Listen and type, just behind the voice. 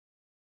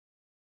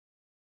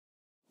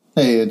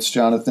Hey, it's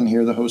Jonathan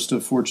here, the host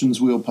of Fortune's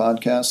Wheel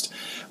podcast,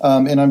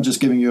 and I'm just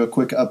giving you a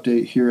quick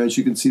update here. As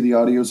you can see, the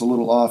audio is a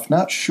little off.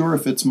 Not sure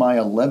if it's my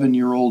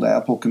 11-year-old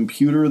Apple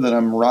computer that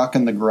I'm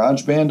rocking the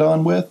GarageBand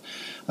on with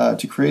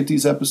to create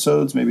these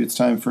episodes. Maybe it's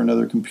time for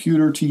another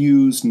computer to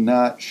use.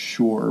 Not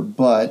sure,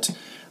 but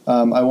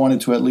I wanted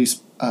to at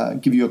least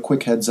give you a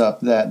quick heads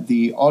up that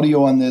the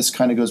audio on this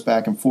kind of goes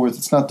back and forth.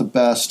 It's not the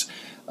best,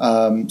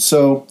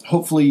 so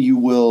hopefully you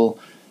will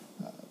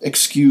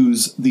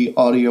excuse the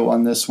audio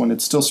on this one.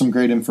 It's still some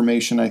great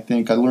information, I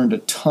think. I learned a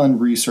ton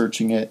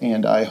researching it,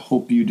 and I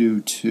hope you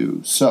do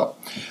too. So,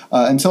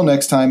 until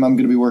next time, I'm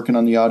going to be working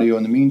on the audio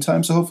in the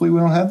meantime, so hopefully we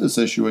don't have this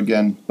issue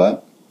again.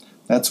 But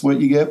that's what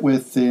you get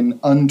with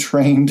an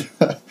untrained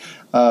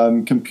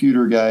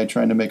computer guy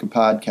trying to make a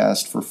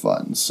podcast for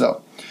fun.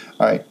 So,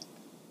 all right,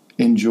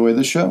 enjoy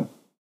the show.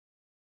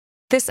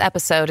 This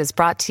episode is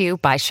brought to you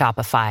by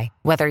Shopify.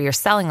 Whether you're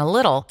selling a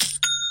little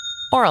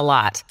or a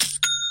lot,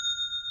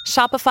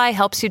 Shopify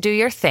helps you do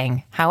your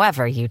thing,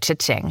 however you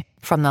cha-ching.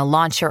 From the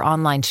launch your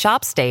online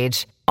shop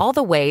stage, all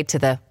the way to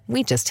the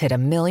we just hit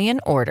 1 million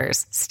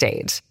orders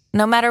stage.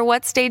 No matter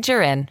what stage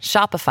you're in,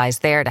 Shopify's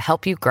there to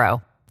help you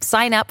grow.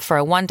 Sign up for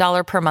a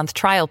 $1 per month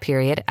trial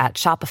period at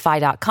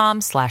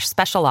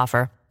shopify.com/special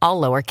offer,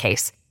 all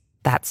lowercase.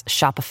 That's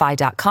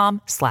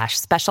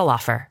shopify.com/special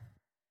offer.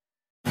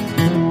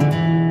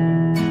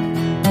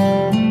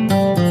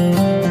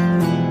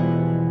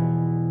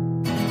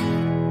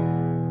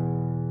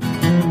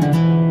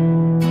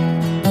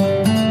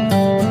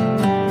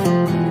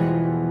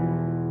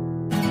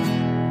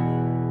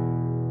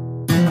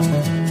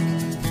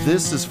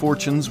 This is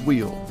Fortune's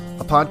Wheel,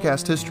 a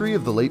podcast history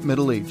of the late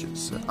Middle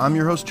Ages. I'm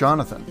your host,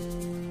 Jonathan.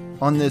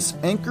 On this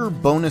anchor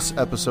bonus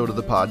episode of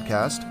the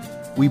podcast,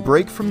 we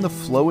break from the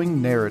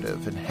flowing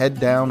narrative and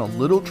head down a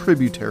little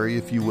tributary,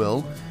 if you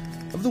will,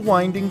 of the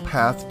winding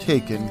path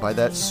taken by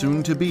that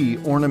soon-to-be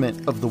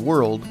ornament of the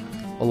world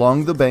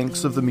along the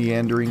banks of the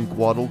meandering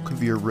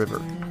Guadalquivir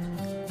River.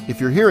 If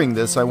you're hearing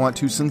this, I want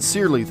to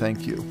sincerely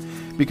thank you,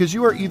 because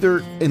you are either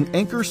an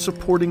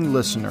anchor-supporting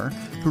listener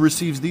who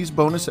receives these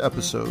bonus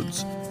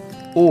episodes,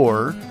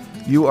 or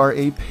you are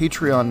a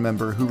Patreon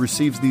member who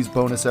receives these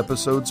bonus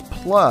episodes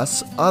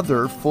plus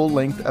other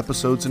full-length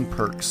episodes and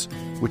perks.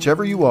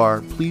 Whichever you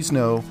are, please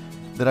know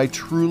that I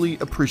truly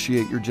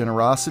appreciate your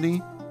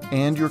generosity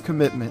and your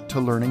commitment to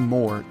learning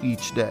more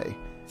each day.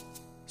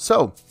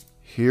 So,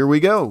 here we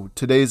go.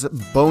 Today's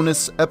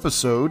bonus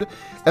episode,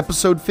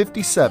 episode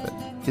 57,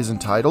 is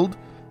entitled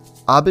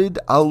Abd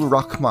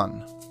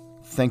al-Rahman.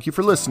 Thank you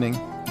for listening,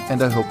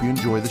 and I hope you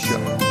enjoy the show.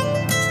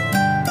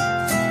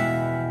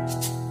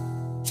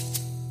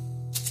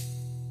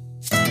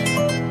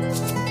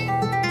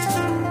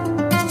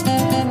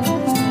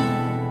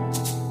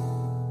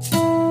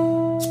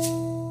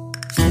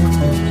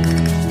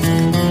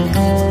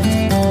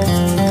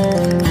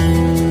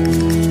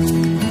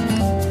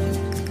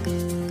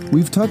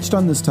 We've touched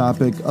on this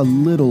topic a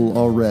little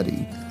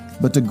already,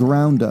 but to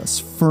ground us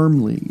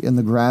firmly in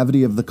the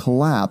gravity of the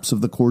collapse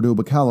of the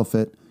Cordoba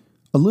Caliphate,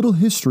 a little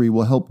history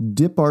will help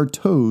dip our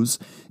toes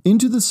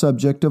into the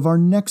subject of our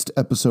next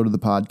episode of the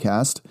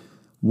podcast,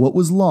 what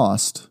was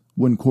lost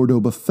when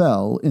Cordoba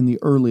fell in the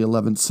early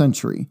 11th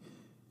century.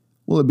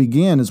 Well, it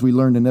began, as we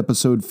learned in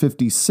episode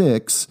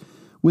 56,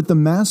 with the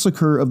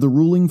massacre of the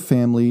ruling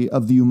family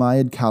of the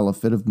Umayyad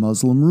Caliphate of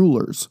Muslim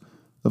rulers.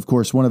 Of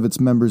course, one of its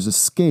members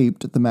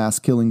escaped the mass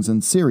killings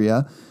in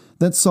Syria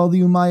that saw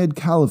the Umayyad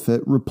Caliphate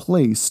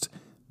replaced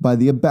by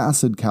the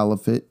Abbasid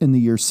Caliphate in the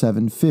year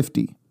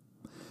 750.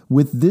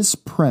 With this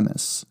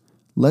premise,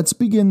 let's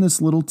begin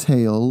this little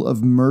tale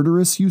of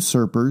murderous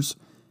usurpers,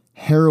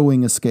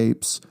 harrowing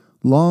escapes,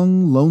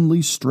 long,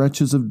 lonely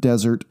stretches of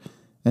desert,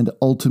 and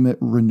ultimate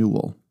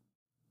renewal.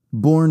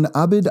 Born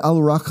Abd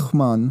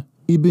al-Rahman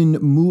ibn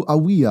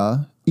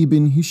Muawiyah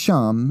ibn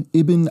Hisham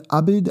ibn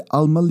Abd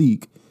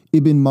al-Malik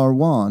ibn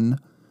Marwan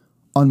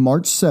on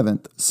March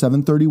 7th,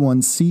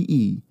 731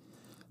 CE,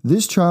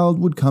 this child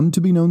would come to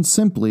be known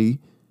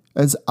simply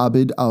as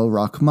Abd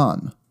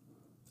al-Rahman.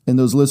 And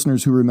those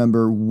listeners who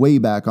remember way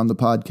back on the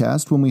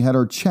podcast when we had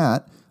our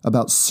chat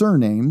about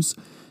surnames,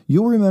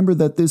 you'll remember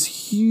that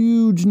this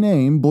huge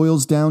name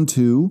boils down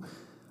to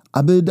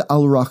Abd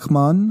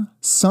al-Rahman,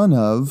 son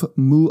of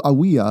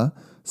Muawiyah,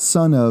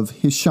 son of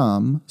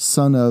Hisham,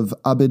 son of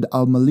Abd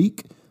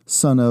al-Malik,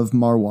 son of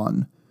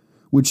Marwan,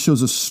 which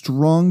shows a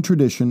strong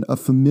tradition of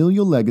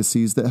familial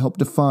legacies that help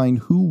define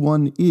who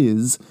one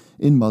is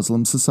in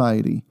Muslim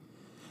society.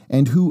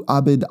 And who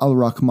Abd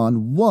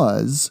al-Rahman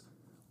was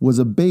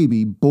a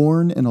baby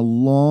born in a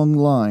long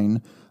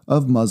line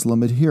of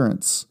Muslim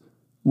adherents.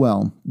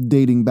 Well,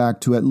 dating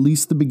back to at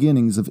least the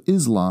beginnings of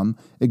Islam,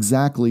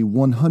 exactly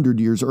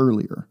 100 years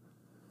earlier.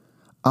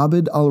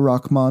 Abd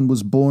al-Rahman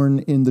was born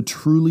in the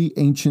truly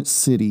ancient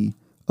city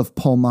of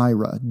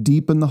Palmyra,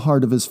 deep in the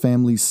heart of his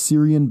family's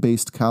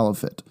Syrian-based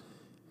caliphate.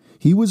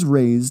 He was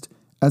raised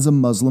as a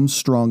Muslim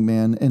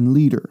strongman and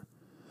leader.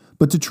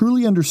 But to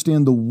truly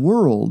understand the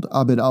world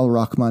Abd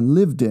al-Rahman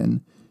lived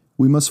in,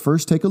 we must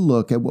first take a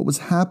look at what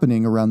was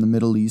happening around the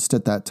Middle East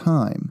at that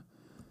time.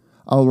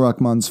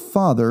 Al-Rahman's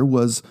father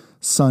was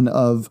son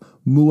of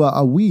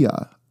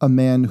Muawiyah, a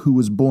man who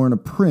was born a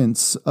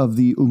prince of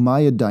the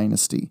Umayyad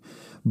dynasty,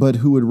 but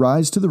who would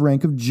rise to the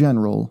rank of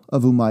general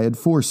of Umayyad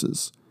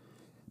forces.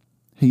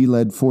 He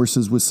led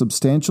forces with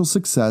substantial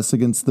success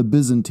against the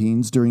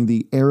Byzantines during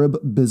the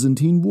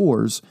Arab-Byzantine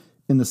Wars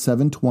in the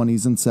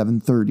 720s and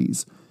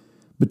 730s.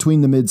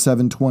 Between the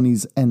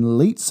mid-720s and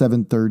late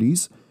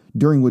 730s,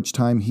 during which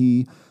time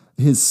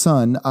his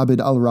son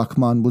Abd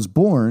al-Rahman was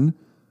born,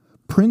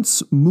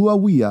 Prince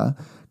Muawiyah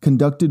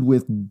conducted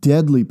with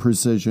deadly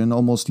precision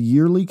almost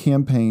yearly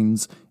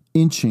campaigns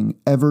inching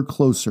ever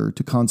closer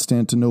to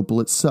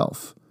Constantinople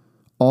itself,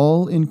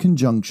 all in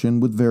conjunction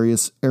with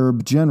various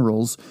Arab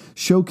generals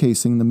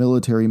showcasing the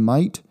military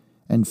might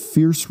and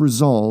fierce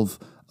resolve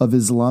of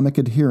Islamic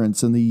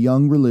adherents in the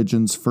young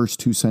religion's first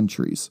 2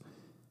 centuries.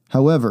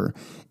 However,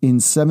 in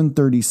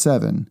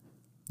 737,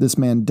 this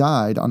man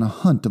died on a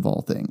hunt of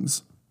all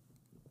things.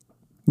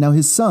 Now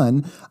his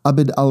son,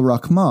 Abd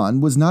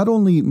al-Rahman, was not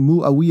only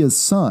Muawiyah's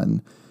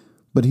son,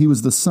 but he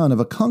was the son of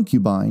a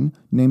concubine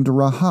named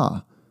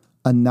Raha,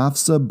 a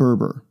Nafsa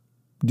Berber.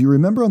 Do you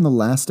remember on the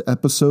last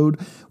episode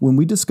when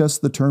we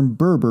discussed the term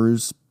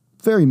Berbers?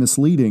 Very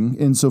misleading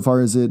insofar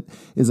as it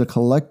is a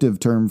collective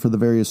term for the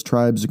various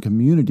tribes and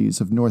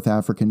communities of North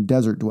African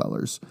desert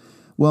dwellers.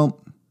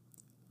 Well,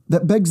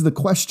 that begs the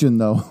question,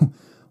 though,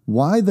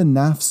 why the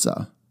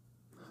Nafsa?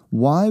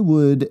 Why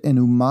would an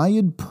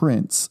Umayyad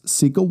prince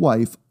seek a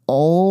wife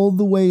all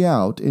the way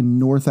out in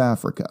North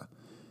Africa?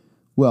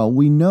 Well,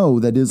 we know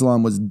that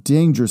Islam was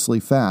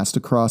dangerously fast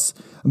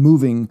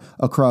moving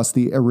across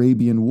the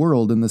Arabian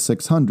world in the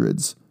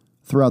 600s.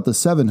 Throughout the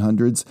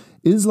 700s,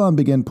 Islam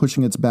began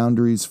pushing its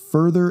boundaries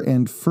further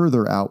and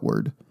further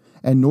outward,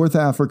 and North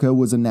Africa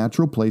was a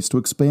natural place to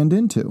expand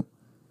into.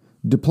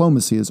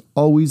 Diplomacy is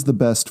always the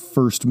best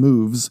first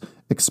moves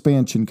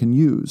expansion can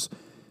use,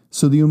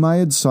 so the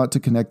Umayyads sought to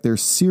connect their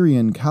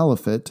Syrian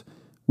caliphate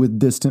with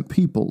distant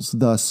peoples,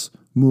 thus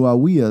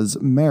Muawiyah's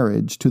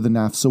marriage to the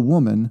Nafsa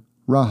woman,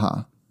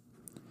 Raha.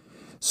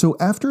 So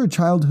after a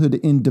childhood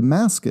in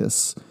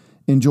Damascus,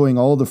 enjoying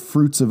all the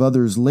fruits of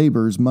others'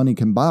 labors money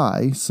can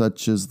buy,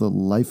 such as the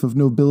life of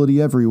nobility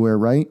everywhere,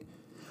 right?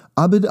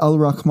 Abd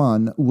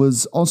al-Rahman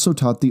was also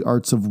taught the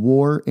arts of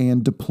war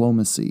and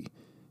diplomacy.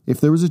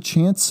 If there was a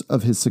chance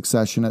of his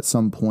succession at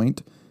some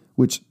point,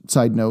 which,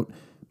 side note,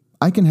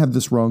 I can have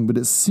this wrong, but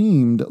it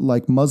seemed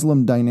like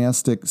Muslim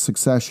dynastic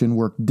succession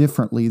worked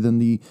differently than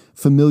the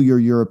familiar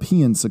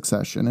European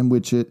succession, in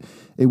which it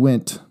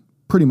went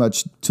pretty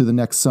much to the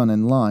next son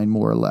in line,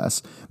 more or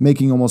less,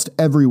 making almost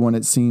everyone,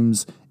 it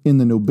seems, in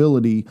the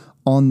nobility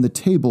on the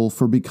table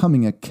for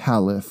becoming a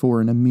caliph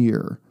or an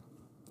emir.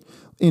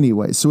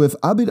 Anyway, so if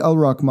Abd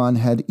al-Rahman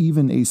had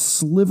even a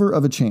sliver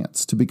of a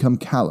chance to become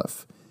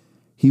caliph,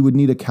 he would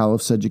need a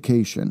caliph's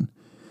education.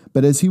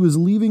 But as he was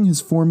leaving his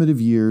formative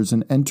years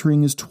and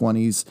entering his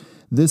 20s,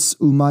 this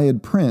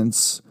Umayyad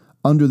prince,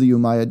 under the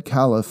Umayyad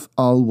Caliph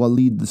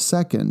al-Walid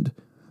II,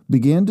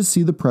 began to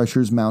see the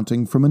pressures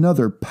mounting from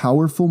another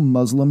powerful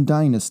Muslim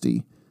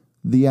dynasty,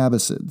 the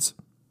Abbasids.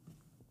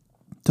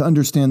 To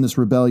understand this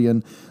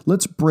rebellion,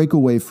 let's break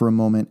away for a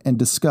moment and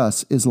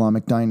discuss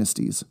Islamic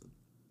dynasties.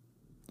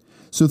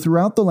 So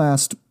throughout the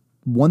last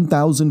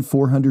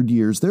 1,400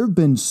 years, there have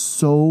been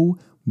so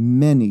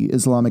many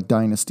Islamic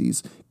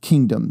dynasties,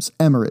 kingdoms,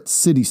 emirates,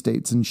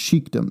 city-states, and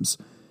sheikdoms.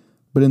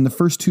 But in the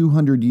first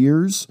 200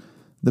 years,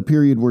 the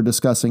period we're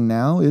discussing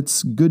now,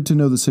 it's good to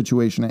know the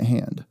situation at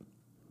hand.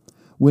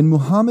 When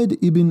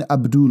Muhammad ibn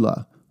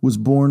Abdullah was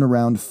born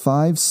around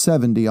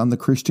 570 on the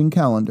Christian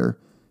calendar,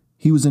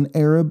 he was an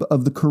Arab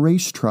of the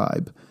Quraysh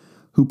tribe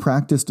who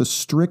practiced a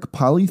strict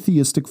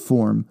polytheistic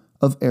form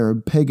of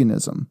Arab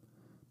paganism.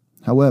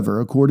 However,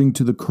 according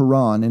to the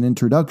Quran, an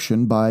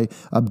introduction by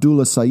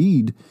Abdullah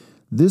Said,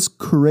 this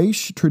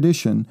Quraysh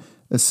tradition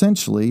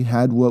essentially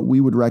had what we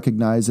would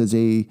recognize as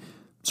a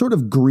sort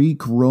of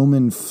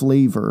Greek-Roman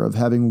flavor of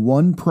having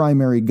one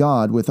primary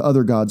god with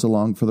other gods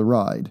along for the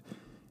ride.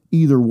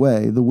 Either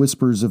way, the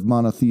whispers of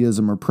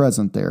monotheism are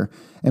present there,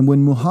 and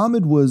when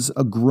Muhammad was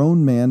a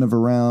grown man of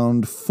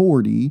around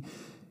 40,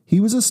 he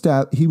was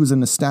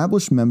an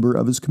established member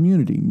of his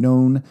community,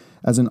 known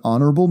as an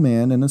honorable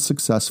man and a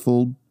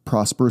successful,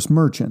 prosperous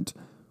merchant.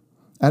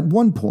 At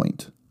one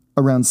point,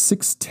 around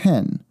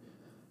 610,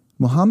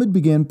 Muhammad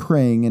began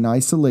praying in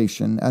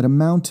isolation at a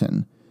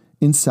mountain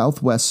in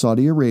southwest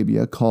Saudi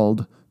Arabia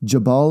called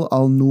Jabal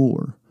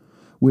al-Nur,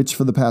 which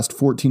for the past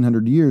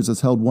 1,400 years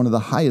has held one of the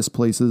highest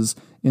places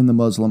in the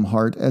Muslim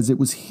heart, as it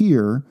was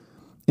here,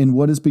 in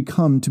what has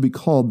become to be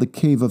called the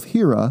Cave of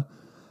Hira,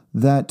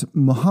 that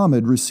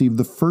Muhammad received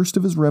the first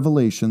of his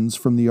revelations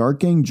from the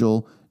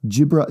archangel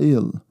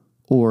Jibra'il,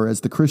 or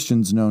as the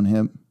Christians know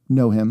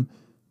him,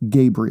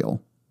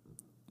 Gabriel.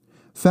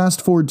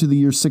 Fast forward to the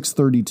year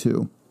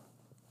 632,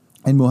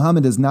 and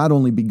Muhammad has not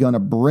only begun a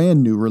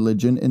brand new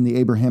religion in the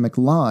Abrahamic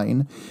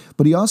line,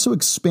 but he also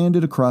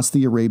expanded across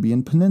the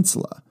Arabian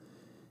Peninsula.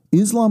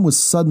 Islam was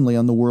suddenly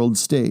on the world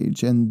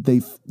stage, and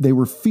they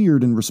were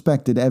feared and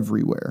respected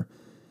everywhere.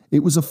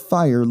 It was a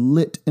fire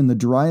lit in the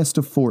driest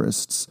of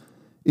forests,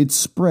 It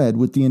spread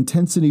with the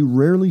intensity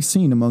rarely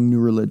seen among new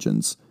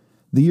religions.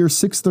 The year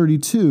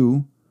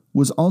 632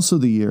 was also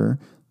the year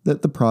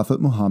that the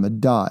Prophet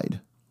Muhammad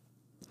died.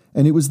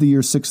 And it was the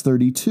year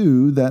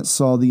 632 that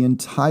saw the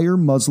entire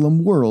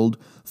Muslim world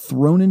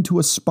thrown into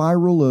a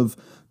spiral of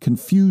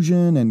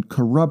confusion and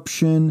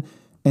corruption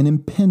and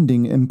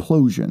impending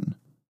implosion.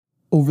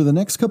 Over the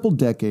next couple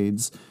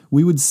decades,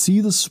 we would see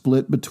the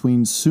split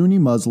between Sunni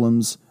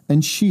Muslims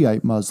and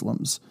Shiite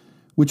Muslims,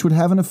 which would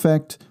have an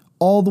effect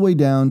all the way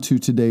down to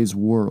today's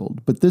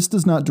world. But this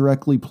does not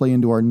directly play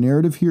into our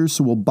narrative here,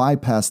 so we'll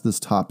bypass this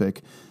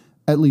topic,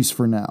 at least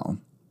for now.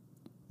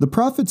 The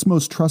Prophet's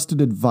most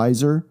trusted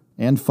advisor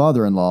and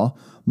father-in-law,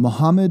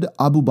 Muhammad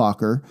Abu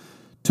Bakr,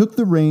 took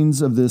the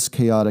reins of this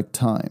chaotic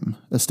time,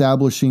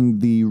 establishing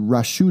the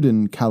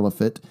Rashidun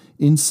Caliphate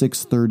in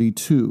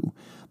 632,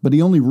 but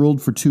he only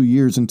ruled for 2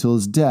 years until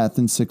his death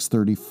in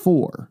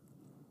 634.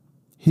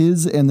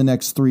 His and the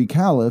next 3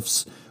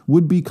 caliphs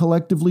would be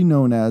collectively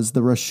known as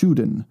the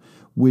Rashidun,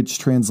 which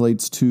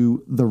translates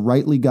to the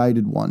rightly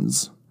guided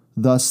ones.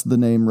 Thus, the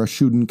name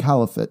Rashidun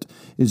Caliphate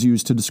is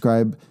used to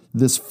describe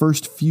this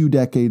first few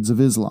decades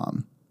of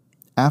Islam.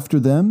 After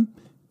them,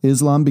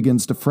 Islam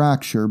begins to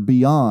fracture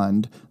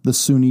beyond the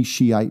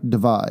Sunni-Shiite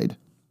divide.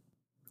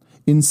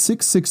 In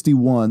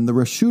 661, the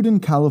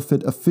Rashidun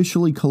Caliphate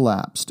officially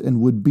collapsed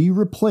and would be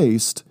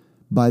replaced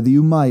by the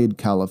Umayyad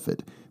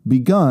Caliphate,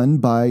 begun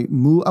by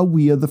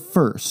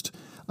Muawiyah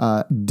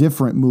I,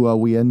 different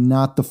Muawiyah,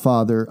 not the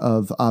father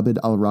of Abd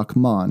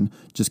al-Rahman.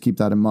 Just keep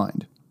that in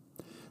mind.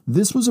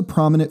 This was a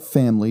prominent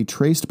family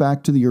traced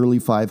back to the early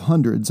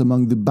 500s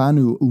among the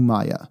Banu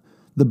Umayyah.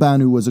 The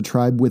Banu was a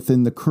tribe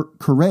within the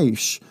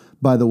Quraysh,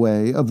 by the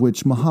way, of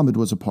which Muhammad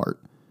was a part.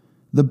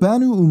 The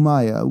Banu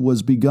Umayyah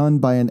was begun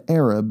by an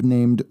Arab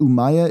named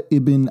Umayyah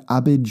ibn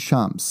Abd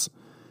Shams.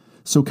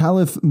 So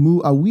Caliph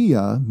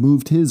Muawiyah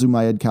moved his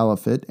Umayyad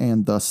Caliphate,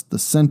 and thus the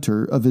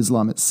center of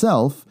Islam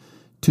itself,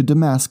 to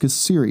Damascus,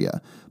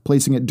 Syria,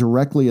 placing it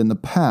directly in the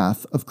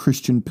path of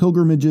Christian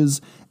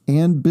pilgrimages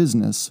and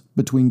business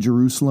between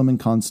Jerusalem and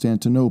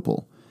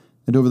Constantinople.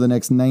 And over the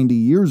next 90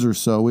 years or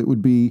so, it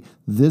would be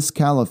this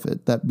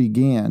caliphate that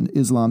began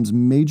Islam's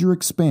major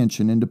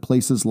expansion into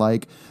places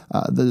like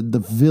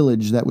the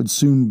village that would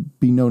soon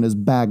be known as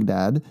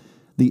Baghdad,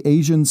 the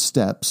Asian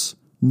steppes,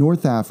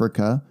 North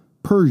Africa,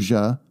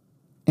 Persia,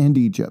 and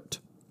Egypt.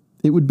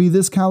 It would be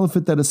this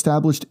caliphate that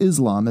established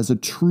Islam as a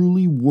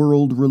truly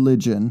world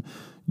religion,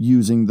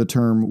 using the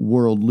term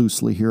world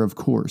loosely here, of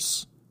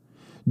course.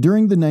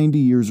 During the 90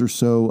 years or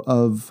so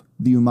of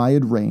the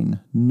Umayyad reign,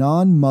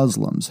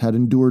 non-Muslims had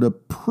endured a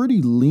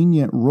pretty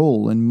lenient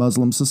role in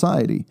Muslim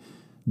society.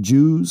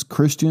 Jews,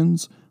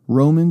 Christians,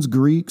 Romans,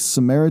 Greeks,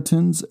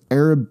 Samaritans,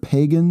 Arab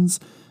pagans,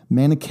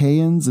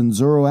 Manichaeans, and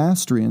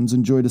Zoroastrians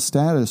enjoyed a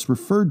status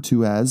referred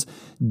to as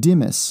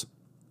dhimmis.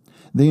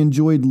 They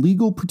enjoyed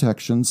legal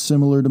protections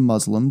similar to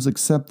Muslims,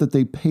 except that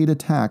they paid a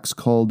tax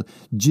called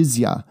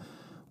jizya,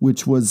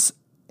 which was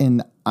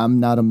an I'm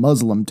not a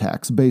Muslim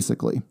tax,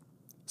 basically.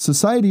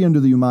 Society under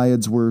the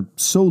Umayyads were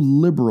so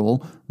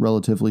liberal,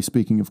 relatively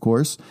speaking of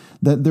course,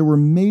 that there were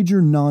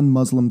major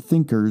non-Muslim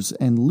thinkers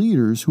and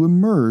leaders who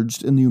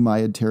emerged in the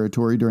Umayyad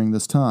territory during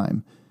this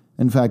time.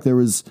 In fact, there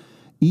was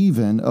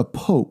even a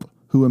pope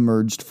who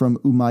emerged from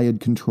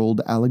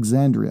Umayyad-controlled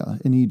Alexandria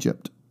in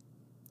Egypt.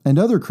 And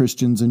other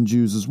Christians and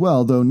Jews as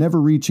well, though never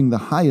reaching the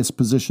highest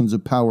positions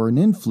of power and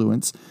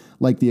influence,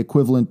 like the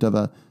equivalent of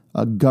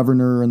a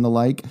governor and the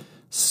like,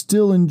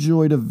 still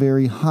enjoyed a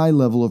very high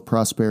level of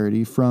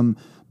prosperity, from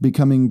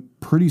becoming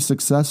pretty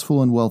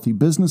successful and wealthy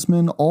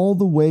businessmen all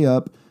the way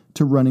up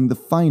to running the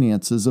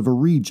finances of a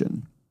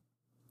region.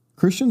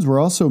 Christians were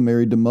also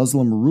married to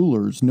Muslim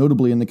rulers,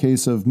 notably in the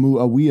case of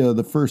Muawiyah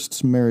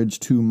I's marriage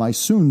to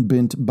Maysun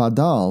bint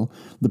Badal,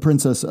 the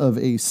princess of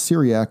a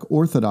Syriac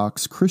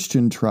Orthodox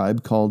Christian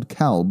tribe called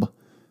Kalb.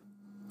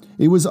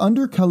 It was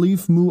under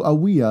Caliph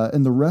Muawiyah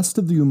and the rest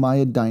of the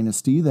Umayyad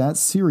dynasty that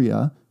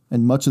Syria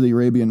and much of the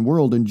Arabian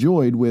world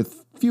enjoyed,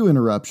 with few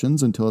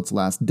interruptions until its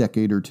last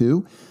decade or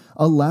two,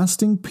 a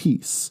lasting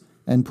peace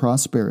and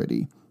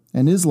prosperity,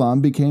 and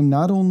Islam became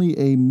not only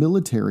a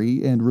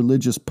military and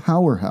religious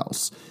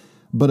powerhouse,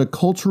 but a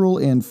cultural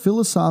and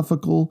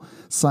philosophical,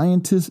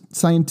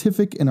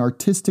 scientific and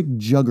artistic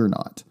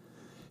juggernaut.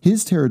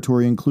 His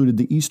territory included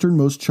the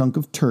easternmost chunk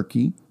of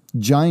Turkey,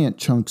 giant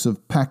chunks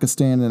of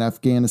Pakistan and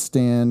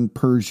Afghanistan,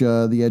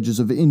 Persia, the edges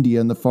of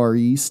India and the Far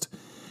East,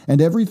 and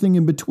everything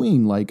in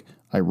between, like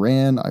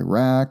Iran,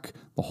 Iraq,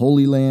 the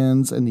Holy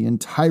Lands, and the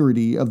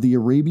entirety of the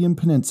Arabian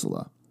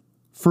Peninsula.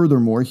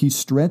 Furthermore, he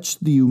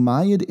stretched the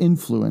Umayyad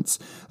influence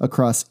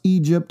across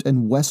Egypt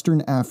and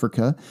Western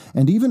Africa,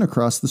 and even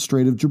across the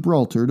Strait of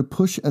Gibraltar, to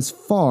push as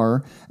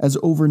far as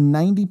over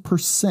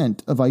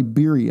 90% of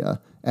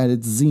Iberia at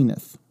its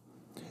zenith.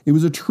 It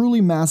was a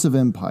truly massive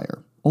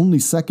empire, only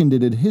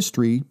seconded in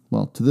history,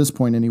 well, to this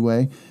point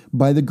anyway,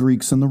 by the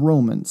Greeks and the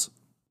Romans.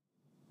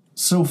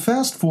 So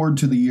fast forward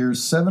to the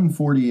years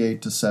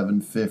 748 to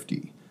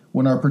 750.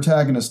 When our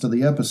protagonist of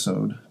the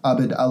episode,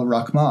 Abd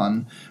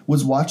al-Rahman,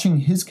 was watching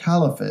his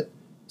caliphate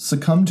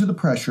succumbed to the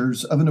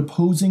pressures of an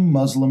opposing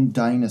Muslim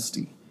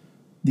dynasty,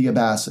 the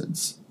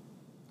Abbasids.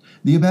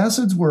 The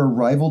Abbasids were a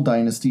rival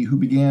dynasty who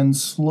began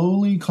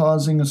slowly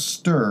causing a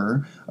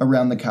stir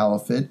around the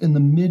caliphate in the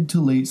mid to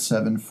late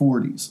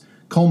 740s,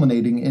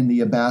 culminating in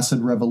the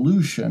Abbasid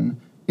Revolution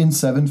in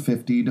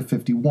 750 to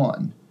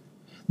 51.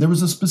 There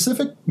was a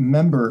specific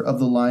member of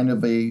the line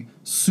of a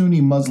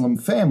Sunni Muslim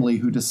family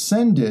who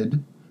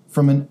descended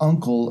from an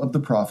uncle of the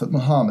Prophet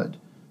Muhammad.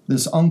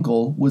 This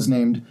uncle was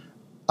named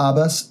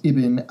Abbas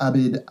ibn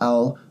Abd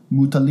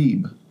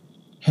al-Muttalib,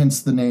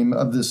 hence the name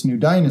of this new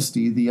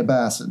dynasty, the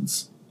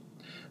Abbasids.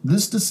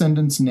 This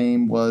descendant's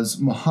name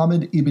was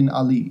Muhammad ibn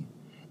Ali,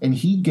 and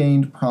he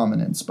gained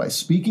prominence by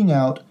speaking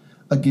out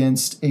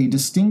against a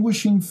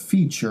distinguishing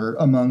feature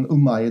among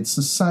Umayyad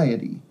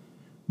society,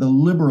 the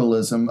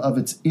liberalism of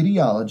its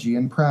ideology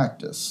and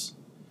practice.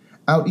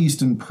 Out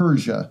east in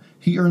Persia,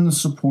 he earned the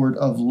support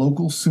of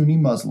local Sunni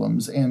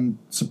Muslims and,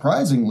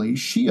 surprisingly,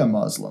 Shia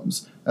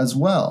Muslims as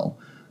well,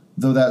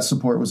 though that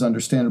support was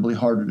understandably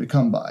harder to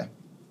come by.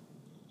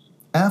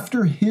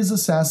 After his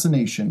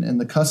assassination in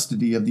the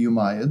custody of the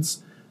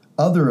Umayyads,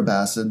 other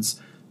Abbasids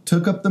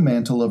took up the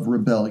mantle of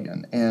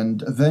rebellion,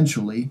 and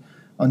eventually,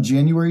 on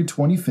January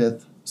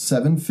 25th,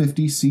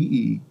 750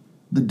 CE,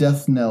 the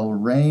death knell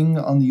rang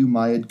on the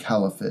Umayyad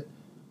Caliphate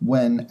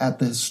when, at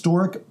the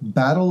historic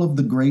Battle of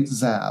the Great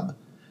Zab,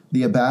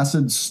 the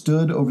Abbasids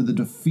stood over the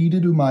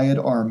defeated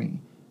Umayyad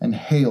army and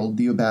hailed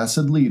the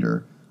Abbasid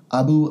leader,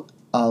 Abu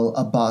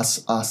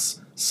al-Abbas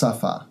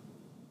as-Safa,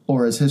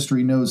 or as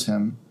history knows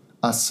him,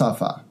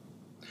 as-Safa,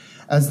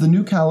 as the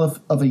new caliph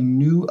of a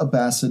new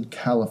Abbasid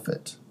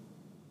caliphate.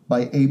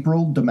 By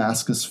April,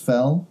 Damascus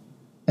fell,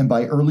 and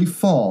by early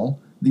fall,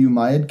 the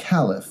Umayyad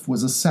caliph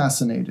was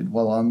assassinated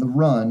while on the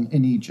run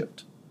in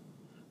Egypt.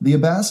 The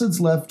Abbasids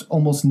left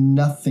almost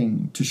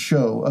nothing to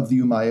show of the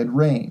Umayyad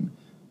reign,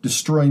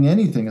 destroying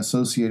anything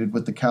associated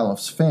with the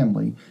caliph's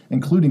family,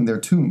 including their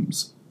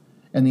tombs.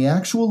 And the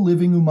actual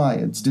living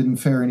Umayyads didn't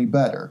fare any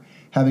better,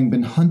 having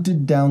been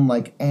hunted down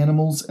like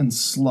animals and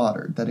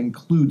slaughtered, that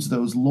includes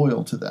those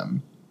loyal to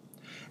them.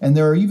 And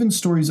there are even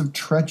stories of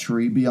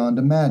treachery beyond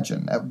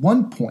imagine. At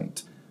one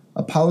point,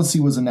 a policy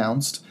was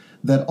announced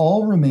that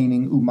all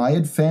remaining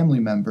Umayyad family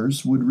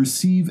members would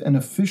receive an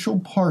official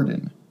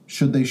pardon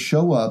should they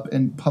show up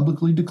and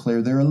publicly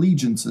declare their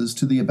allegiances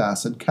to the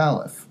Abbasid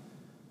Caliph.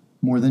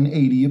 More than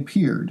 80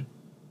 appeared,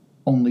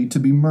 only to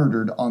be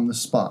murdered on the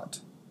spot.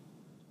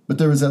 But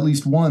there was at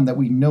least one that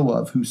we know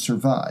of who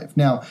survived.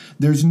 Now,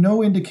 there's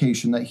no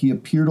indication that he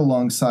appeared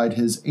alongside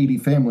his 80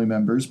 family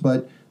members,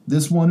 but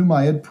this one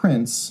Umayyad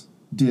prince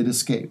did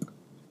escape.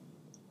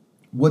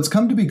 What's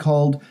come to be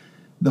called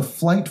the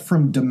Flight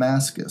from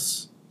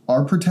Damascus,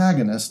 our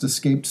protagonist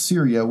escaped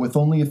Syria with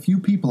only a few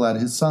people at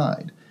his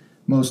side,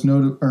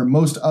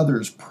 most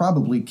others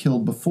probably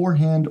killed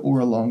beforehand or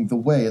along the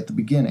way at the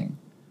beginning.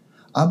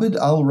 Abd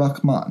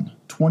al-Rahman,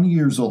 20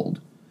 years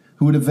old,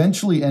 who would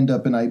eventually end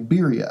up in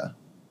Iberia,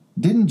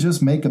 didn't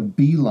just make a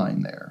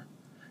beeline there.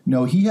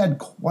 No, he had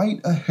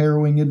quite a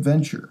harrowing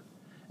adventure.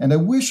 And I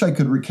wish I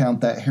could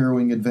recount that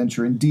harrowing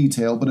adventure in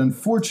detail, but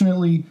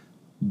unfortunately,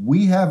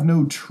 we have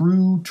no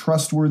true,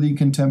 trustworthy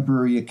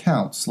contemporary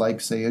accounts,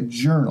 like, say, a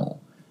journal.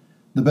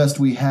 The best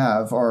we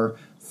have are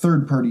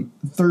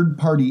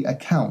third-party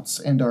accounts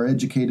and our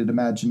educated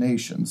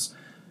imaginations.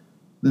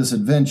 This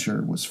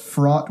adventure was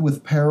fraught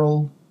with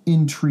peril,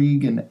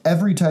 intrigue, and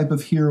every type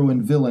of hero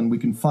and villain we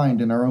can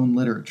find in our own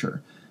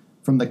literature,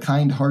 from the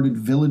kind-hearted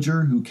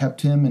villager who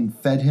kept him and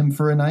fed him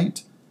for a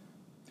night,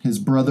 his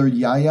brother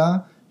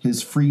Yahya,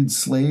 his freed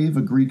slave,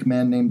 a Greek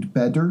man named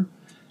Bedr,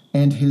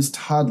 and his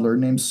toddler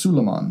named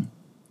Suleiman,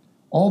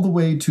 all the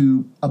way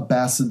to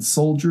Abbasid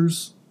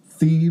soldiers,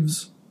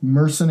 thieves,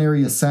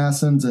 mercenary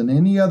assassins, and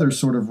any other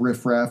sort of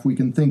riffraff we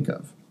can think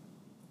of.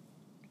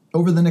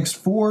 Over the next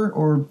 4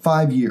 or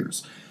 5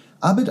 years,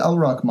 Abd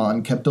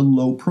al-Rahman kept a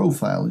low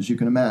profile, as you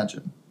can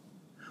imagine.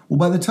 Well,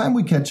 by the time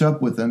we catch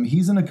up with him,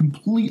 he's in a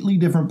completely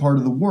different part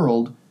of the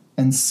world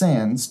and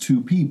sans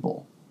 2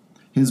 people.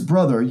 His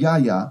brother,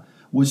 Yahya,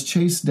 was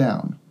chased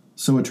down,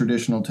 so a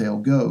traditional tale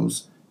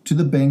goes, to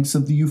the banks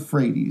of the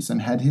Euphrates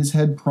and had his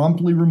head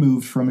promptly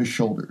removed from his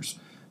shoulders,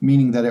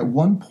 meaning that at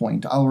one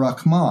point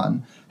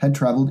al-Rahman had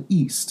traveled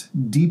east,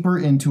 deeper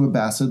into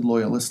Abbasid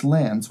loyalist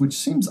lands, which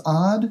seems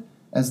odd,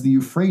 as the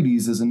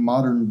Euphrates is in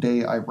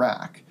modern-day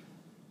Iraq.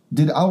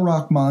 Did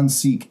al-Rahman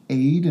seek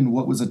aid in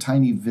what was a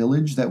tiny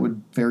village that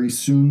would very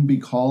soon be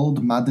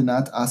called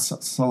Madinat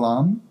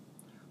as-Salam,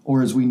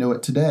 or as we know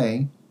it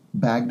today,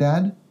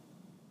 Baghdad?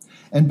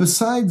 And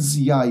besides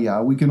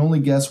Yahya, we can only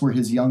guess where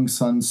his young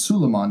son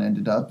Suleiman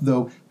ended up,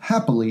 though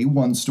happily,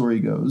 one story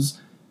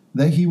goes,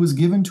 that he was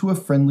given to a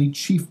friendly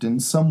chieftain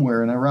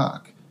somewhere in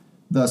Iraq,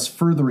 thus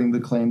furthering the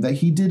claim that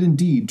he did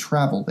indeed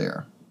travel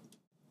there.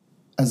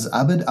 As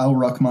Abd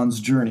al-Rahman's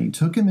journey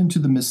took him into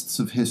the mists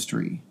of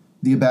history,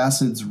 the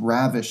Abbasids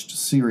ravished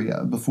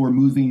Syria before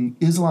moving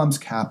Islam's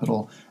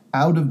capital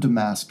out of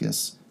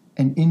Damascus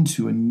and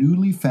into a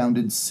newly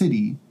founded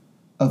city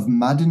of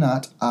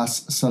Madinat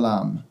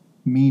as-Salam,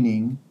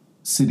 meaning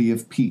City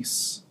of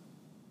Peace.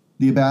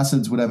 The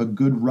Abbasids would have a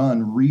good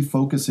run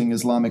refocusing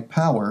Islamic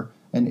power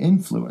and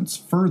influence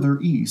further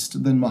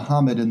east than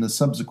Muhammad and the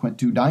subsequent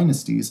two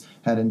dynasties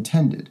had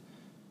intended.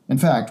 In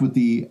fact, with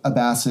the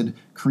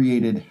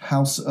Abbasid-created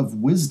House of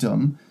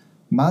Wisdom,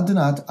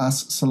 Madinat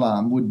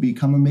as-Salam would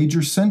become a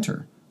major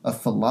center of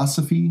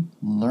philosophy,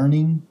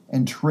 learning,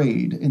 and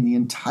trade in the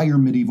entire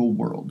medieval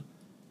world.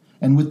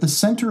 And with the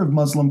center of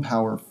Muslim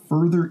power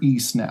further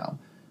east now,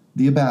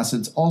 the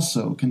Abbasids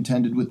also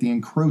contended with the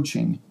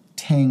encroaching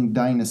Tang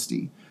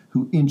dynasty,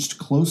 who inched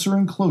closer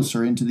and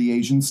closer into the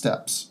Asian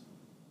steppes.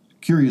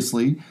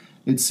 Curiously,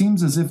 it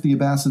seems as if the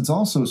Abbasids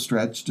also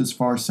stretched as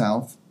far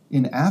south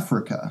in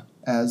Africa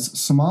as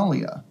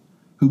Somalia,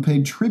 who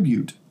paid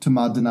tribute to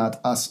Madinat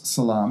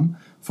as-Salam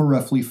for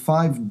roughly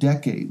 5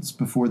 decades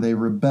before they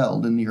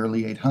rebelled in the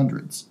early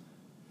 800s.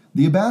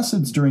 The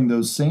Abbasids during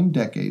those same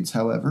decades,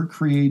 however,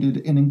 created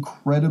an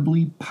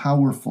incredibly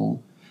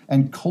powerful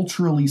and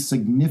culturally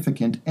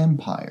significant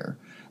empire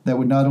that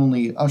would not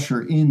only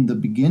usher in the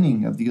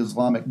beginning of the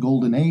Islamic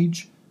Golden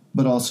Age,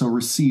 but also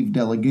receive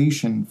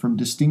delegation from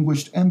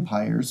distinguished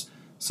empires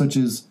such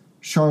as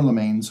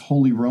Charlemagne's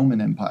Holy Roman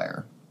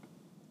Empire.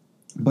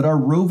 But our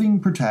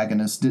roving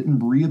protagonist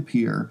didn't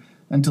reappear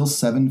until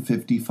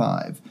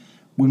 755,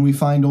 when we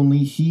find only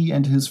he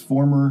and his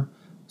former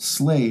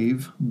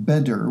slave,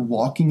 Bedr,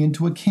 walking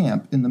into a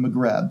camp in the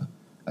Maghreb,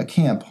 a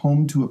camp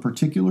home to a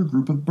particular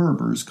group of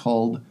Berbers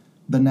called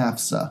the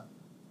Nafza.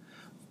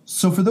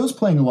 So for those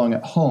playing along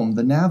at home,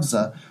 the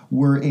Nafza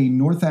were a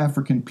North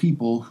African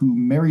people who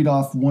married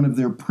off one of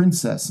their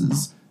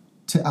princesses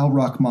to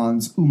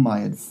Al-Rahman's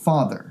Umayyad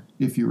father,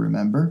 if you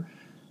remember.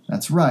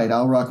 That's right,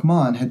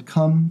 Al-Rahman had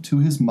come to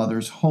his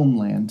mother's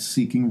homeland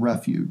seeking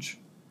refuge.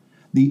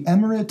 The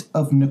Emirate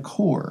of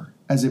Nakor,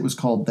 as it was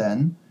called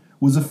then,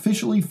 was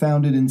officially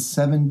founded in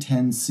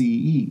 710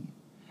 CE,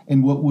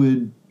 in what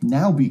would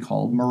now be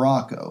called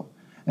Morocco,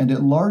 and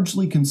it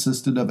largely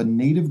consisted of a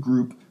native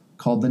group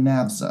called the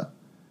Nafza,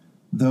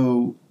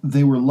 though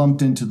they were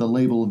lumped into the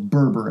label of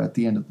Berber at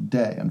the end of the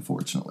day,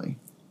 unfortunately.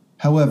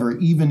 However,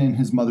 even in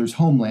his mother's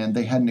homeland,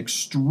 they had an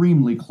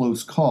extremely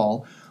close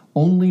call,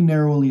 only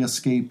narrowly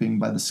escaping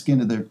by the skin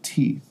of their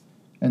teeth,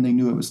 and they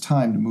knew it was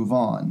time to move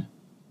on,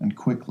 and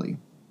quickly.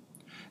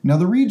 Now,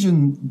 the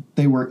region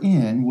they were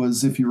in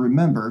was, if you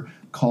remember,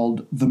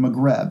 called the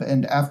Maghreb,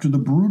 and after the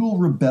brutal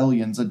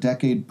rebellions a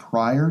decade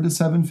prior to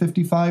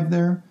 755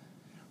 there,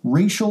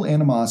 racial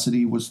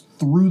animosity was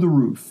through the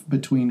roof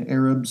between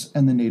Arabs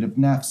and the native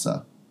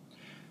Nafza.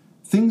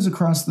 Things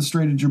across the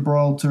Strait of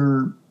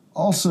Gibraltar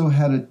also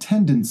had a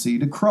tendency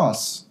to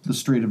cross the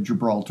Strait of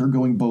Gibraltar,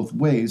 going both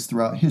ways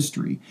throughout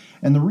history,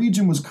 and the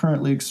region was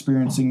currently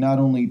experiencing not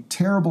only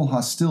terrible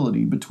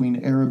hostility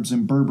between Arabs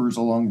and Berbers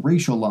along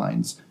racial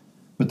lines,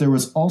 but there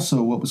was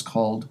also what was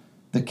called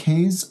the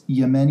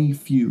Qays-Yemeni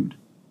feud.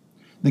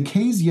 The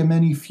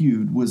Qays-Yemeni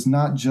feud was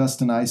not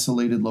just an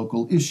isolated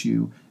local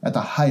issue at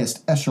the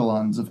highest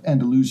echelons of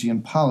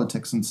Andalusian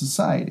politics and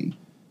society.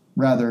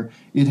 Rather,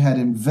 it had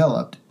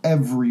enveloped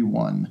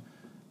everyone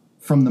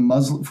from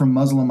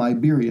Muslim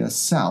Iberia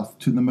south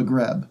to the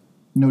Maghreb,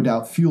 no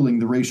doubt fueling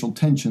the racial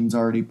tensions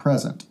already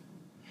present.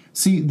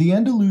 See, the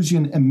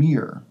Andalusian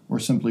emir, or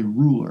simply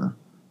ruler,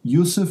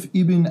 Yusuf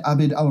ibn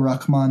Abd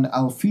al-Rahman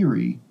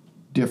al-Fihri,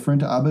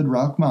 different Abd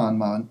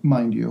Rahman,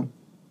 mind you,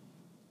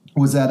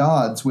 was at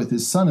odds with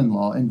his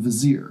son-in-law and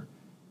vizier.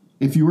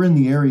 If you were in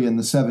the area in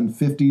the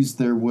 750s,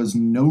 there was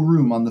no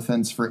room on the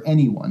fence for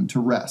anyone to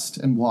rest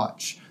and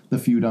watch the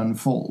feud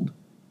unfold.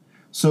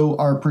 So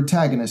our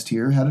protagonist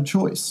here had a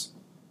choice.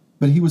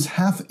 But he was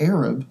half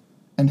Arab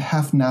and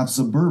half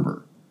Nafza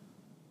Berber.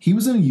 He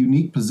was in a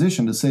unique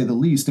position, to say the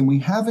least, and we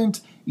haven't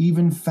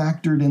even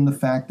factored in the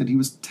fact that he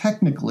was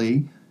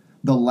technically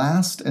the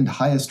last and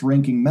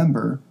highest-ranking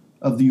member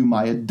of the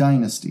Umayyad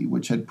dynasty,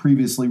 which had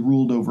previously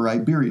ruled over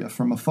Iberia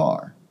from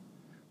afar.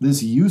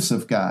 This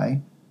Yusuf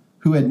guy,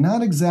 who had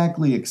not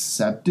exactly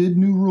accepted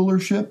new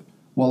rulership,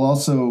 while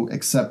also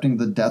accepting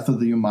the death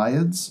of the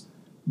Umayyads,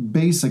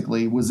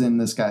 basically was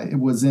in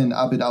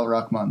Abd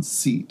al-Rahman's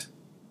seat.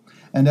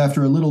 And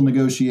after a little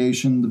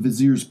negotiation, the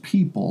vizier's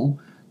people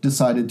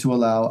decided to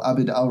allow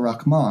Abd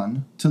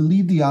al-Rahman to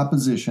lead the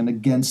opposition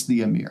against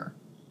the emir,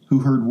 who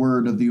heard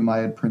word of the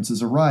Umayyad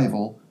prince's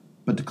arrival,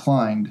 but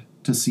declined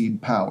to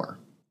cede power.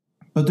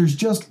 But there's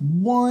just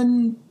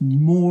one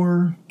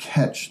more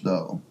catch,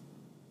 though.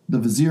 The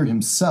vizier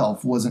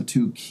himself wasn't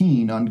too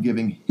keen on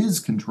giving his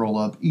control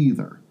up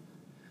either.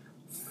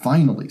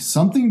 Finally,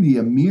 something the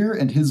emir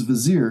and his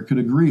vizier could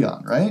agree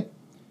on, right?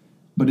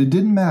 But it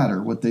didn't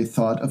matter what they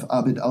thought of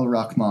Abd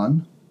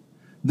al-Rahman.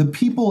 The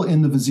people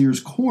in the vizier's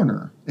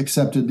corner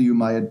accepted the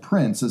Umayyad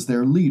prince as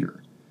their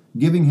leader,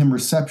 giving him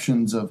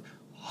receptions of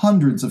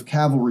hundreds of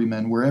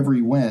cavalrymen wherever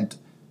he went,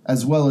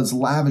 as well as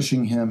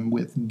lavishing him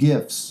with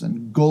gifts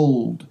and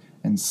gold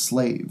and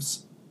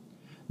slaves.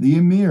 The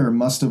emir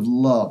must have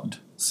loved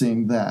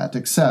seeing that,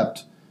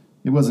 except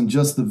it wasn't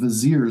just the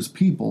vizier's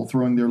people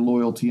throwing their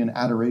loyalty and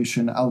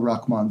adoration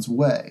al-Rahman's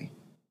way.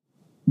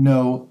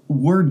 No,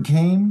 word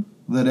came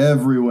that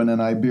everyone in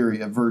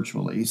Iberia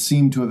virtually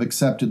seemed to have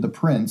accepted the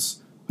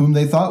prince whom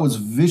they thought was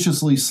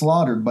viciously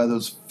slaughtered by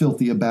those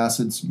filthy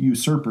Abbasid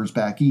usurpers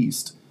back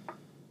east.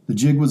 The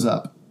jig was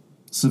up.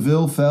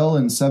 Seville fell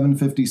in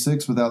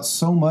 756 without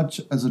so much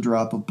as a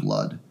drop of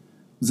blood.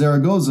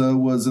 Zaragoza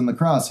was in the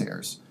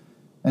crosshairs.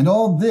 And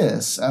all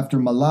this after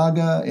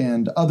Malaga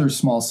and other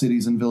small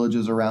cities and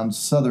villages around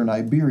southern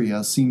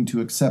Iberia seemed to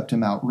accept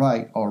him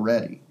outright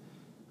already.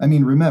 I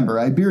mean,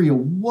 remember, Iberia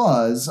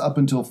was, up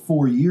until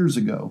 4 years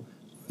ago,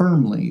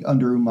 firmly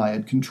under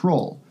Umayyad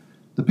control.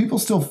 The people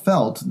still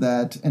felt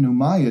that an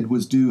Umayyad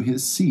was due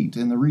his seat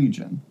in the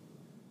region.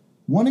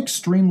 One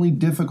extremely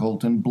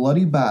difficult and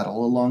bloody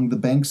battle along the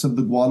banks of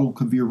the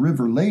Guadalquivir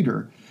River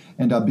later,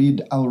 and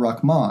Abd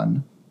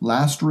al-Rahman,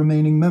 last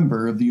remaining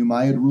member of the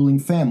Umayyad ruling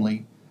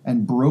family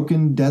and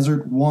broken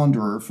desert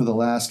wanderer for the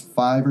last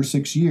 5 or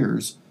 6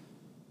 years,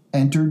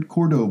 entered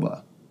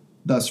Cordoba,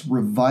 thus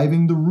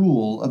reviving the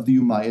rule of the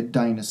Umayyad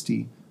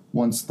dynasty,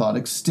 once thought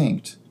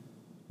extinct,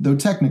 though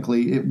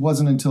technically it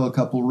wasn't until a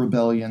couple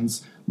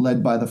rebellions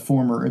led by the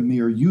former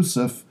Emir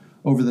Yusuf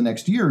over the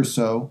next year or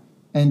so,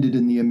 ended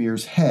in the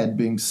emir's head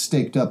being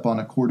staked up on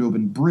a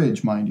Cordoban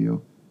bridge, mind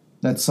you,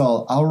 that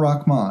saw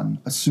al-Rahman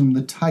assume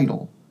the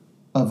title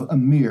of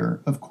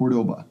Emir of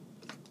Cordoba.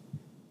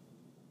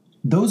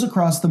 Those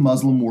across the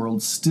Muslim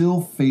world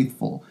still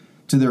faithful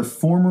to their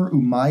former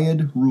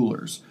Umayyad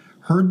rulers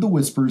heard the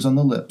whispers on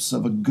the lips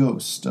of a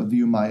ghost of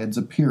the Umayyads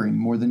appearing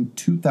more than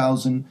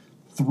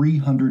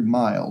 2,300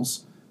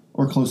 miles,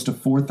 or close to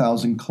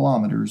 4,000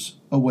 kilometers,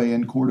 away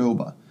in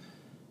Cordoba,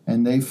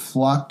 and they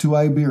flocked to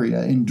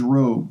Iberia in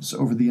droves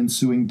over the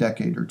ensuing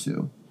decade or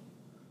two.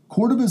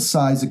 Cordoba's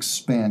size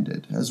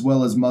expanded, as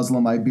well as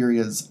Muslim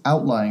Iberia's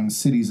outlying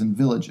cities and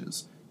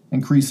villages,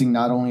 increasing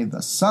not only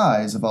the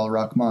size of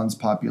al-Rahman's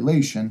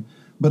population,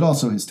 but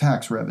also his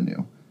tax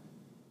revenue.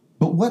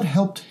 But what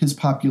helped his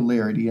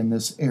popularity in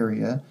this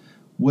area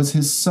was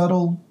his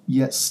subtle,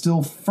 yet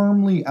still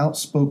firmly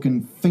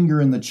outspoken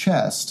finger in the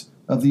chest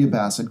of the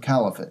Abbasid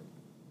Caliphate.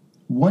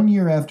 1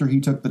 year after he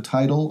took the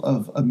title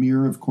of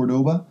Emir of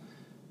Cordoba,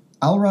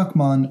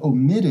 al-Rahman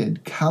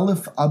omitted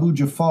Caliph Abu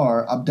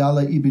Ja'far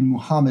Abdallah ibn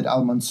Muhammad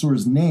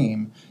al-Mansur's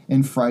name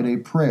in Friday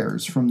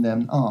prayers from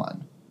then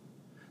on.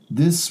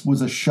 This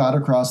was a shot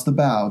across the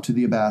bow to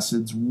the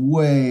Abbasids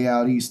way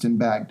out east in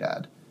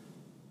Baghdad,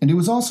 and it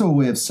was also a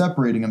way of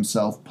separating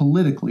himself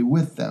politically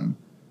with them,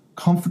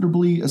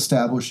 comfortably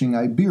establishing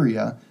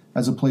Iberia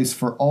as a place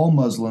for all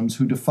Muslims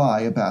who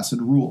defy Abbasid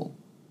rule.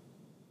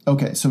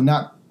 Okay, so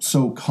not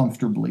so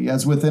comfortably,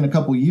 as within a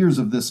couple years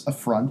of this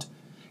affront,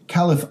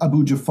 Caliph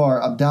Abu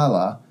Ja'far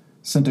Abdallah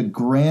sent a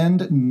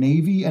grand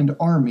navy and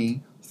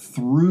army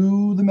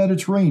through the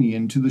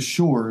Mediterranean to the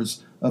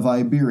shores of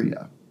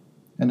Iberia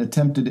and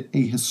attempted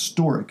a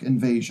historic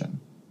invasion.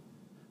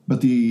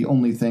 But the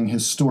only thing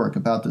historic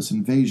about this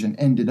invasion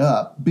ended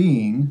up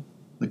being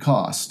the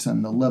cost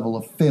and the level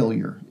of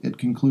failure it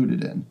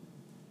concluded in.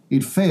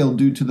 It failed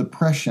due to the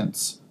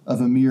prescience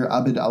of Emir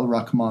Abd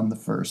al-Rahman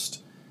I,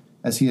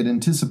 as he had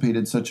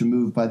anticipated such a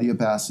move by the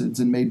Abbasids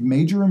and made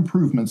major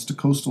improvements to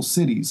coastal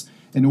cities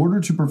in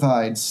order to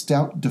provide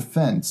stout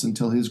defense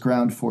until his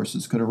ground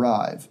forces could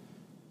arrive.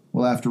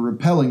 Well, after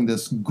repelling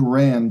this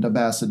grand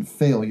Abbasid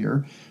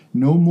failure,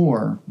 no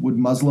more would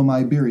Muslim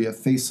Iberia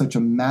face such a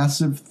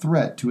massive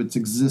threat to its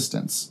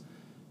existence,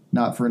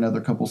 not for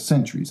another couple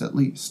centuries at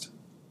least.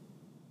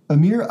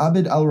 Emir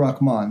Abd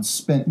al-Rahman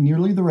spent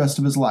nearly the rest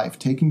of his life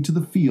taking to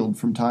the field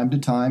from time to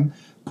time,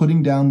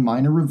 putting down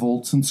minor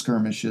revolts and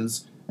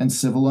skirmishes, and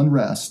civil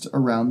unrest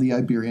around the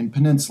Iberian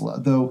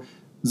Peninsula, though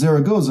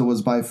Zaragoza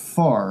was by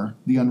far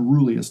the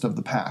unruliest of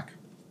the pack.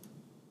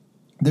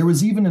 There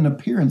was even an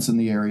appearance in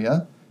the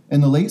area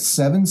in the late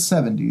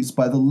 770s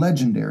by the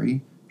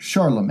legendary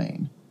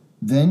Charlemagne,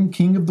 then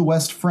king of the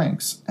West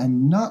Franks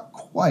and not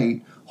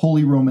quite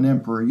Holy Roman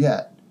Emperor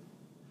yet.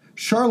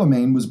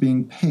 Charlemagne was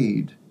being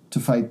paid to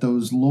fight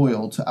those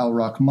loyal to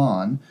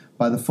al-Rahman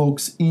by the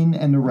folks in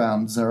and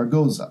around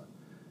Zaragoza,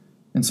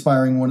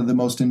 inspiring one of the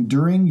most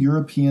enduring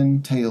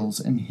European tales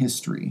in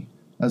history,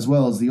 as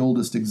well as the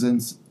oldest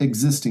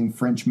existing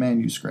French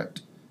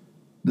manuscript.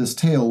 This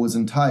tale was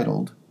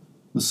entitled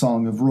The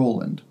Song of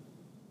Roland.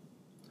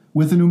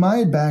 With an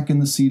Umayyad back in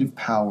the seat of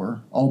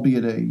power,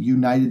 albeit a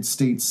United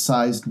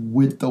States-sized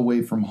width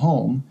away from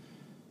home,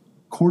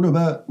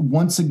 Cordoba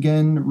once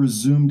again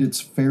resumed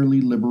its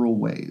fairly liberal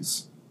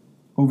ways.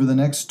 Over the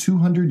next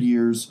 200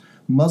 years,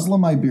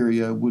 Muslim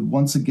Iberia would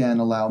once again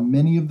allow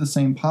many of the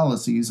same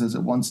policies as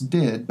it once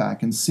did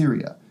back in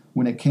Syria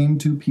when it came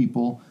to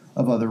people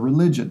of other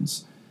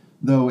religions,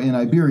 though in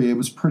Iberia it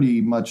was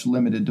pretty much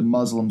limited to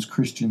Muslims,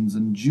 Christians,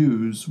 and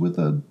Jews, with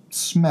a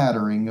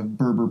smattering of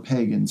Berber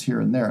pagans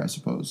here and there, I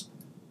suppose.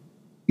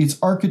 Its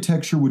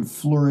architecture would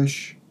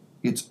flourish,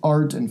 its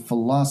art and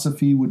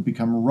philosophy would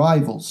become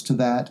rivals to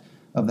that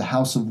of the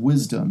House of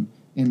Wisdom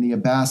in the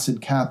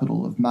Abbasid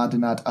capital of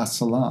Madinat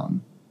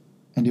as-Salam,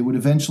 and it would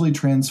eventually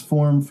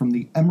transform from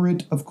the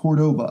Emirate of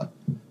Cordoba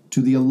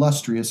to the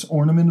illustrious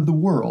ornament of the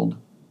world,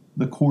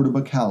 the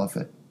Cordoba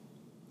Caliphate.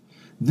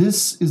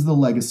 This is the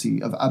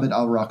legacy of Abd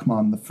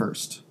al-Rahman I,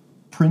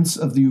 prince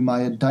of the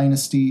Umayyad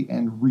dynasty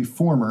and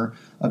reformer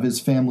of his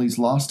family's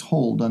lost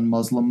hold on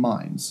Muslim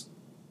minds.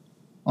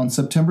 On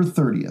September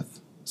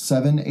 30th,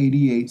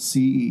 788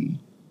 CE,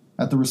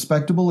 at the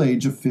respectable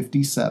age of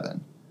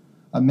 57,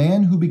 a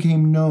man who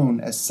became known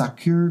as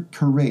Sakir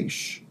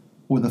Quraysh,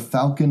 or the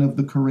Falcon of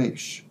the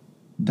Quraysh,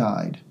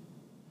 died.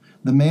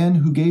 The man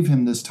who gave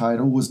him this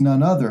title was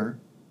none other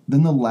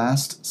than the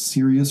last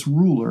serious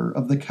ruler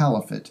of the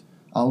Caliphate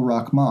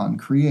Al-Rahman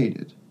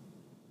created.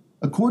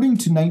 According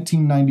to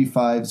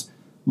 1995's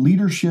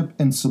Leadership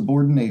and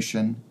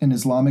Subordination in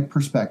Islamic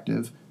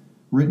Perspective,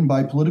 written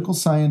by political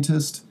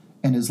scientist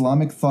and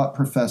Islamic thought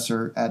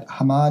professor at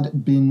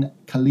Hamad bin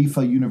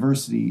Khalifa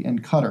University in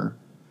Qatar,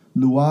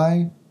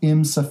 Luay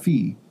M.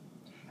 Safi,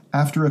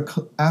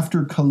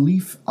 after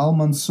Caliph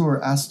al-Mansur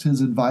asked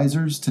his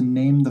advisors to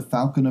name the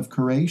Falcon of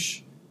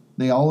Quraysh,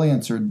 they all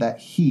answered that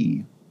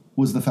he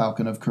was the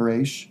Falcon of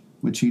Quraysh,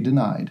 which he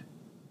denied.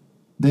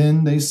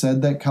 Then they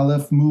said that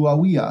Caliph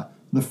Muawiyah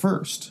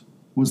I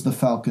was the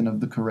Falcon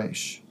of the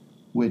Quraysh,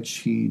 which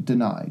he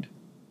denied.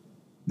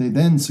 They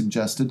then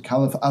suggested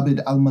Caliph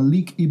Abd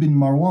al-Malik ibn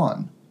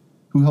Marwan,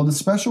 who held a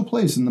special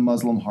place in the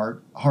Muslim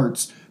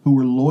hearts who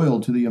were loyal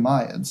to the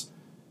Umayyads.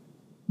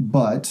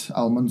 But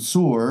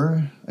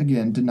al-Mansur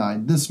again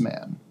denied this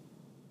man.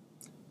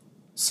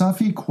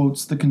 Safi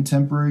quotes the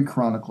contemporary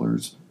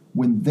chroniclers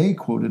when they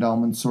quoted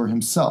al-Mansur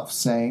himself,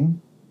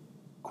 saying,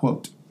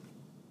 quote,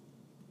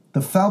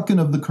 "The Falcon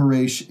of the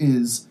Quraysh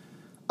is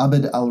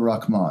Abd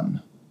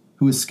al-Rahman,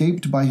 who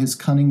escaped by his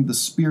cunning the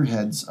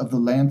spearheads of the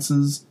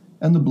lances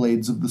and the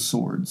blades of the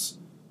swords,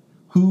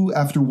 who,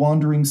 after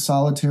wandering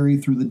solitary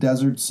through the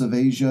deserts of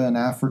Asia and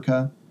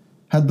Africa,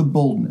 had the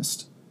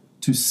boldness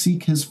to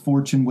seek his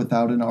fortune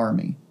without an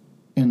army,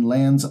 in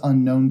lands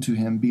unknown to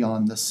him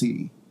beyond the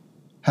sea.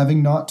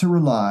 Having naught to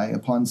rely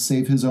upon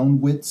save his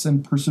own wits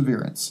and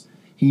perseverance,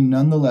 he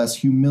nonetheless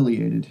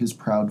humiliated his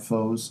proud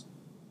foes,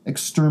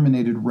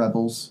 exterminated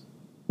rebels,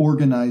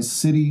 organized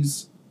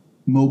cities,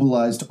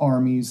 mobilized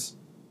armies,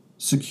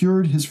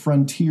 secured his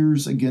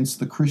frontiers against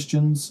the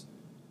Christians,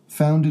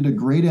 founded a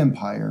great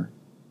empire,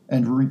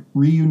 and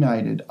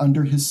reunited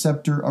under his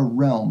scepter a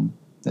realm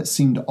that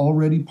seemed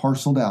already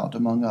parceled out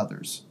among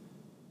others.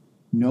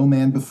 No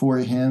man before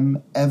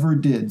him ever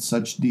did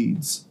such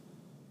deeds.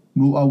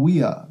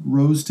 Muawiyah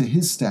rose to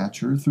his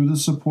stature through the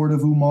support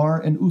of Umar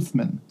and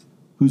Uthman,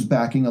 whose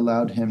backing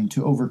allowed him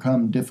to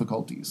overcome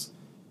difficulties.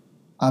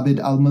 Abd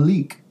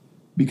al-Malik,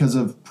 because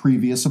of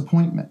previous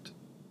appointment.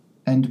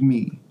 And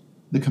me,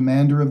 the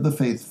commander of the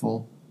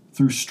faithful,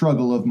 through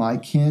struggle of my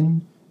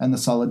kin and the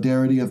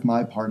solidarity of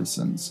my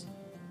partisans.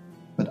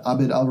 But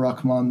Abd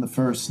al-Rahman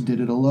I did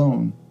it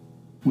alone,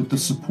 with the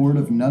support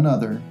of none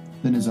other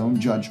than his own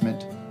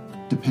judgment,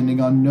 depending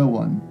on no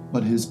one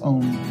but his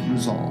own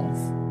resolve."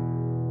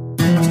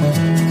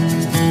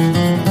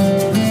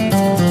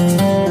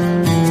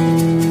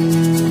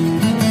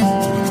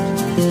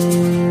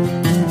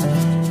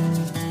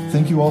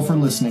 Thank you all for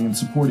listening and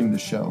supporting the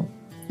show.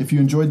 If you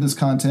enjoyed this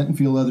content and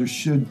feel others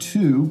should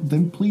too,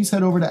 then please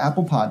head over to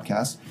Apple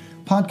Podcasts,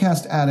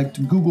 Podcast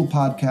Addict, Google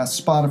Podcasts,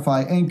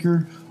 Spotify,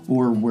 Anchor,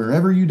 or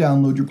wherever you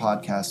download your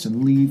podcast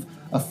and leave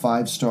a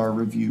 5-star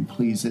review,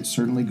 please. It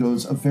certainly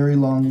goes a very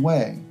long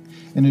way.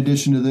 In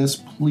addition to this,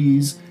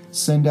 please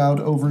send out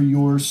over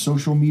your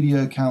social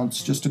media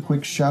accounts. Just a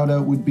quick shout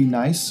out would be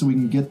nice so we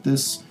can get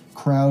this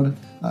crowd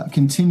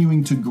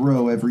continuing to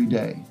grow every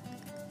day.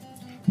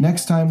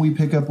 Next time we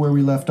pick up where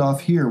we left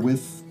off here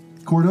with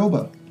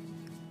Cordoba.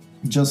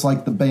 Just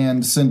like the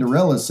band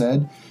Cinderella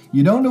said,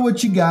 you don't know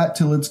what you got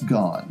till it's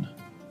gone.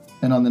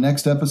 And on the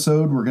next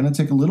episode, we're going to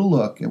take a little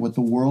look at what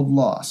the world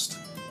lost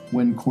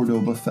when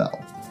Cordoba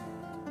fell.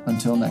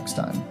 Until next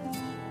time.